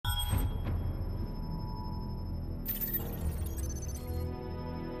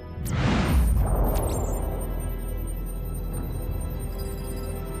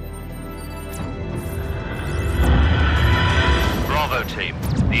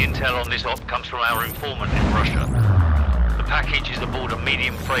intel on this op comes from our informant in Russia. The package is aboard a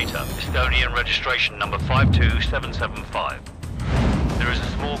medium freighter, Estonian registration number 52775. There is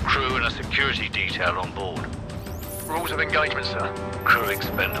a small crew and a security detail on board. Rules of engagement, sir. Crew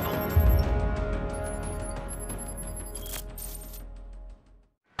expendable.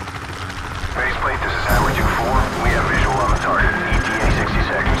 Faceplate, this is Hammer 2-4. We have visual on the target. ETA 60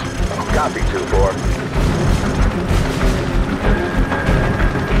 seconds. Copy, 2-4.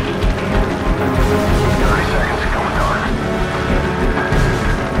 30 seconds, going dark.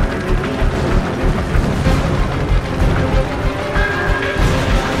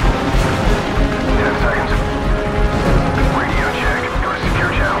 10 seconds. Radio check. Go to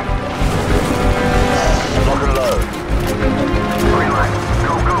secure channel. Lock and load. Green light.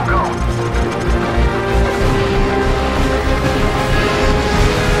 Go, go, go.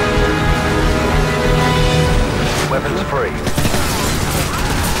 Weapons free.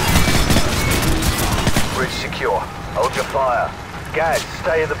 Bridge secure. Hold your fire. Gaz,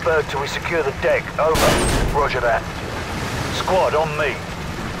 stay in the bird till we secure the deck. Over. Roger that. Squad, on me.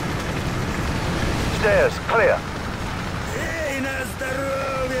 Stairs, clear.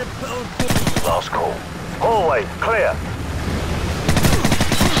 Last call. Hallway, clear.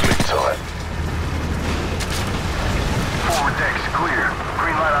 Sleep tight. Forward deck's clear.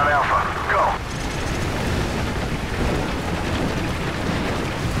 Green light on Alpha. Go.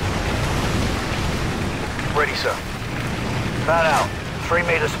 Ready, sir. Fan out. 3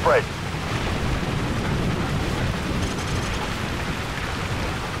 meter spread.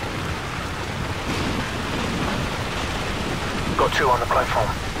 Got 2 on the platform.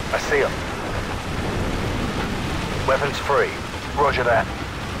 I see them. Weapons free. Roger that.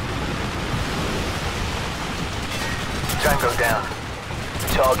 Tango down.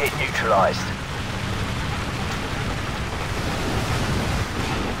 Target neutralized.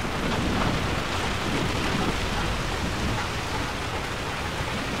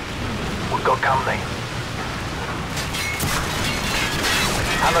 We've got company.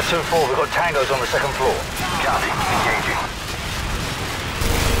 Hammer 2-4, we've got tangos on the 2nd floor. Copy. Engaging.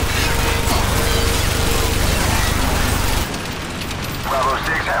 Bravo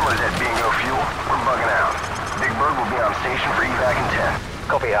 6, Hammer's at bingo fuel. We're bugging out. Big Bird will be on station for evac in 10.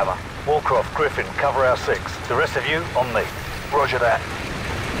 Copy, Hammer. Warcroft, Griffin, cover our 6. The rest of you, on me. Roger that.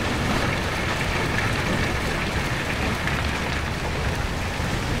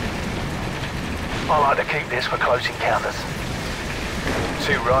 I like to keep this for close encounters.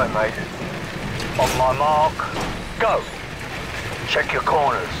 Too right, mate. On my mark, go. Check your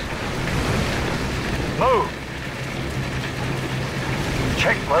corners. Move.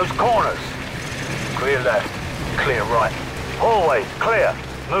 Check those corners. Clear left, clear right. Hallway, clear.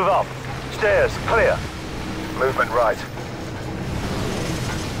 Move up. Stairs, clear. Movement right.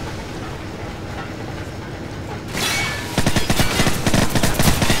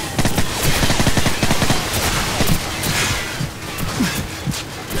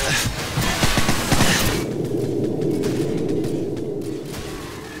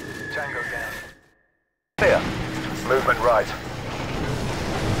 Tango down. Clear. Movement right.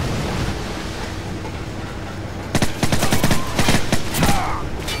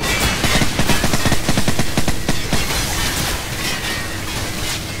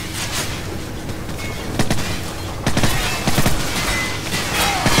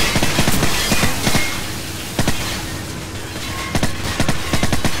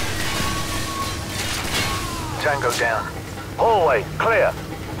 Tango down. Hallway, clear.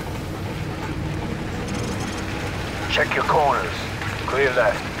 Check your corners. Clear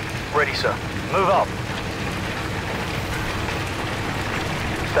left. Ready, sir. Move up.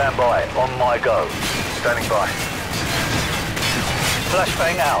 Stand by. On my go. Standing by.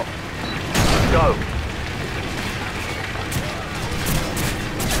 Flashbang out. Go.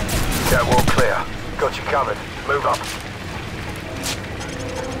 Catwalk clear. Got you covered. Move up.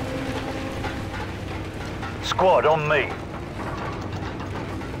 Squad, on me.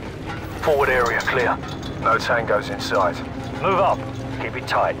 Forward area clear. No tangos inside. Move up. Keep it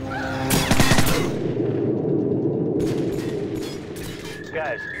tight.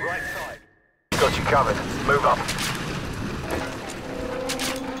 Guys, right side. Got you covered. Move up.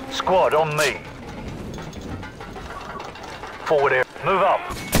 Squad, on me. Forward area. Move up.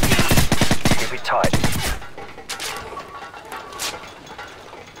 Keep it tight.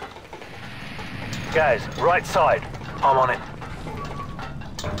 Guys, right side. I'm on it.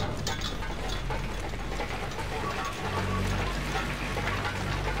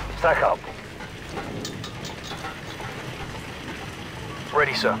 Stack up.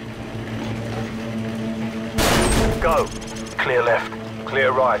 Ready, sir. Go. Clear left.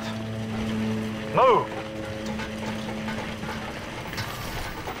 Clear right. Move!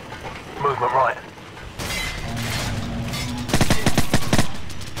 Movement right.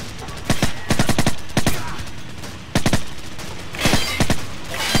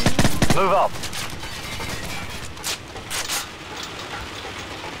 Move up!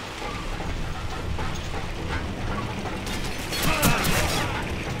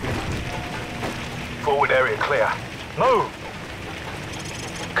 Forward area clear. Move!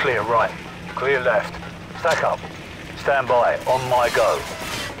 Clear right. Clear left. Stack up. Stand by. On my go.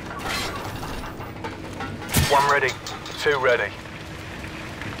 1 ready. 2 ready.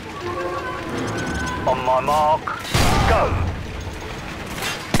 On my mark. Go!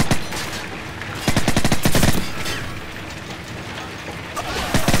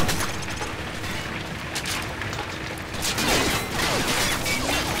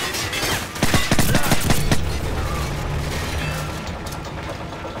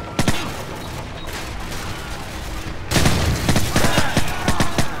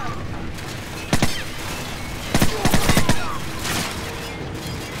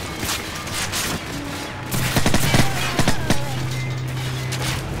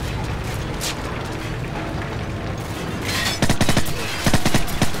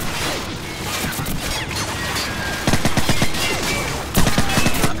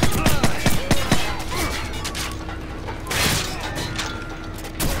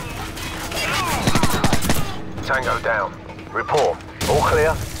 Tango down. Report. All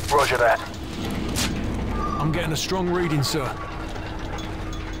clear? Roger that. I'm getting a strong reading, sir.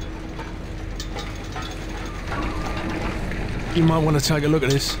 You might want to take a look at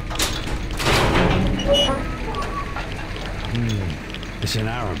this. It's in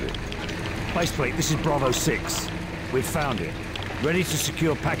Arabic. Baseplate, this is Bravo 6. We've found it. Ready to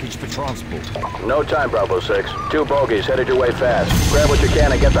secure package for transport. No time, Bravo 6. 2 bogies headed your way fast. Grab what you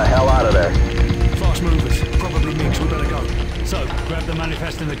can and get the hell out of there. Fast movers. Probably mix. We better go. So, grab the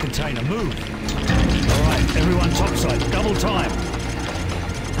manifest in the container. Move! Alright, everyone topside. Double time.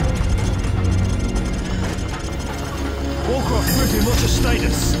 Warcraft Griffin, what's the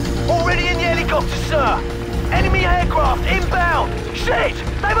status? Already in the helicopter, sir! Enemy aircraft inbound! Shit!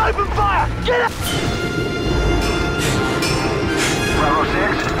 They've opened fire! Get up! Bravo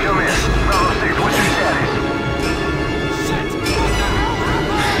 6, come in. Bravo 6, what's your status?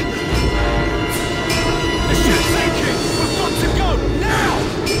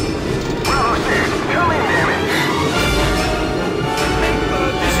 Bravo 6, come in, damn it!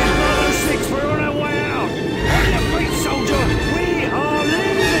 This is Bravo 6, we're on our way out! On your feet, soldier! We are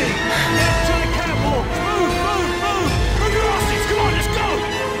leaving! Get to the catwalk! Move, move, move! Move your asses! Come on, let's go!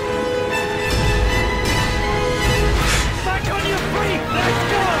 Back on your feet! Let's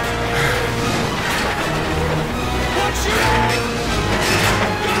go! Watch your head!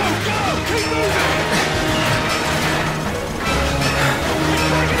 Go, go! Keep moving!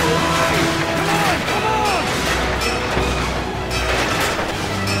 Take it away! Come on, come on!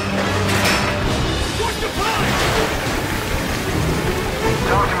 What's the plan?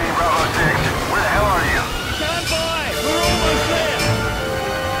 Talk to me, Bravo 6. Where the hell are you? Stand by! We're almost there!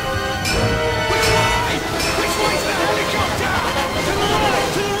 Which way? Which way's the helicopter? To the right!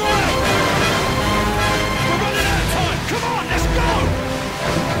 To the right! We're running out of time! Come on, let's go!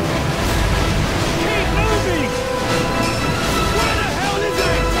 Keep moving! Where the hell is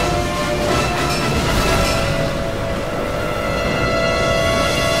it?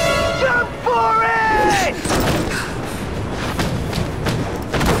 Jump for it!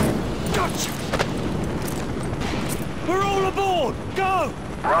 Gotcha! We're all aboard! Go!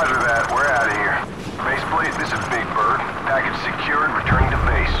 Roger that, we're out of here. Faceplate, this is